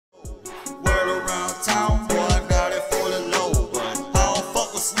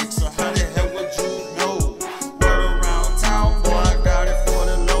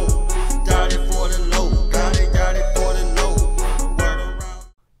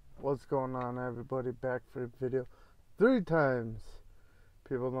What's going on, everybody? Back for the video 3 times.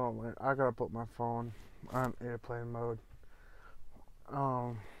 People don't like. I gotta put my phone on airplane mode.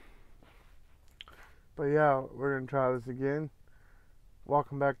 Um, but yeah, we're gonna try this again.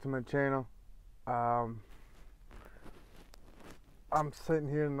 Welcome back to my channel. Um, I'm sitting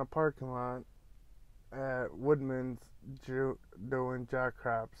here in the parking lot at Woodman's doing jack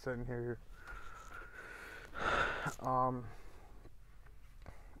crap. Sitting here.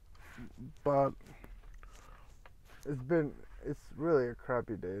 But it's really a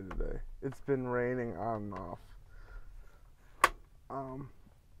crappy day today. It's been raining on and off.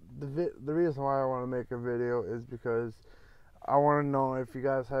 The reason why I want to make a video is because I want to know if you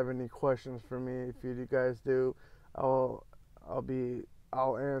guys have any questions for me. If you guys do, I'll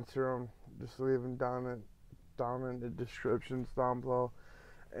answer them. Just leave them down in the descriptions down below,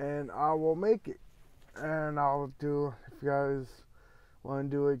 and I will make it. And I'll do, if you guys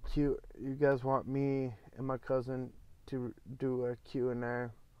want to do you guys want me and my cousin to do a Q&A,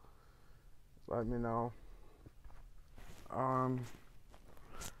 let me know. But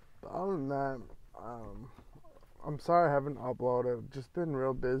other than that, I'm sorry I haven't uploaded. I've just been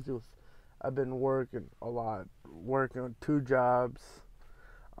real busy I've been working a lot, working on 2 jobs.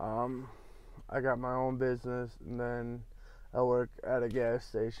 I got my own business, and then I work at a gas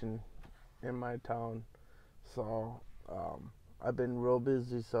station in my town. So, I've been real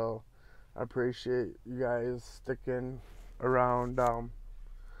busy, so I appreciate you guys sticking around.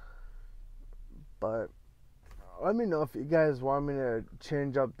 But let me know if you guys want me to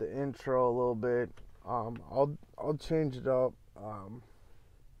change up the intro a little bit. I'll change it up.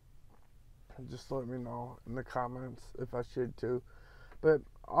 Just let me know in the comments if I should too. But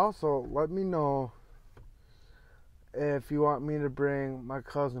also let me know if you want me to bring my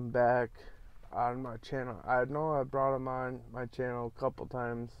cousin back on my channel. I know I brought him on my channel a couple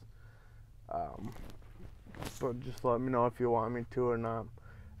times. But just let me know if you want me to or not,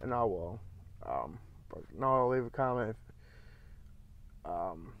 and I will. But no, I'll leave a comment.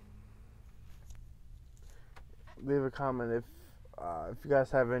 Leave a comment if you guys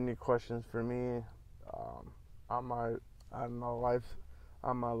have any questions for me on my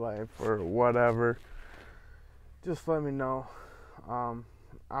life or whatever. Just let me know.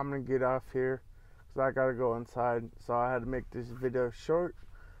 I'm gonna get off here because I gotta go inside. So I had to make this video short.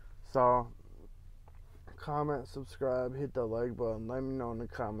 So comment, subscribe, hit the like button. Let me know in the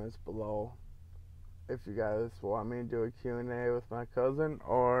comments below if you guys want me to do a Q&A with my cousin,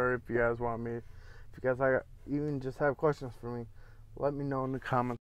 or if you guys even just have questions for me. Let me know in the comments.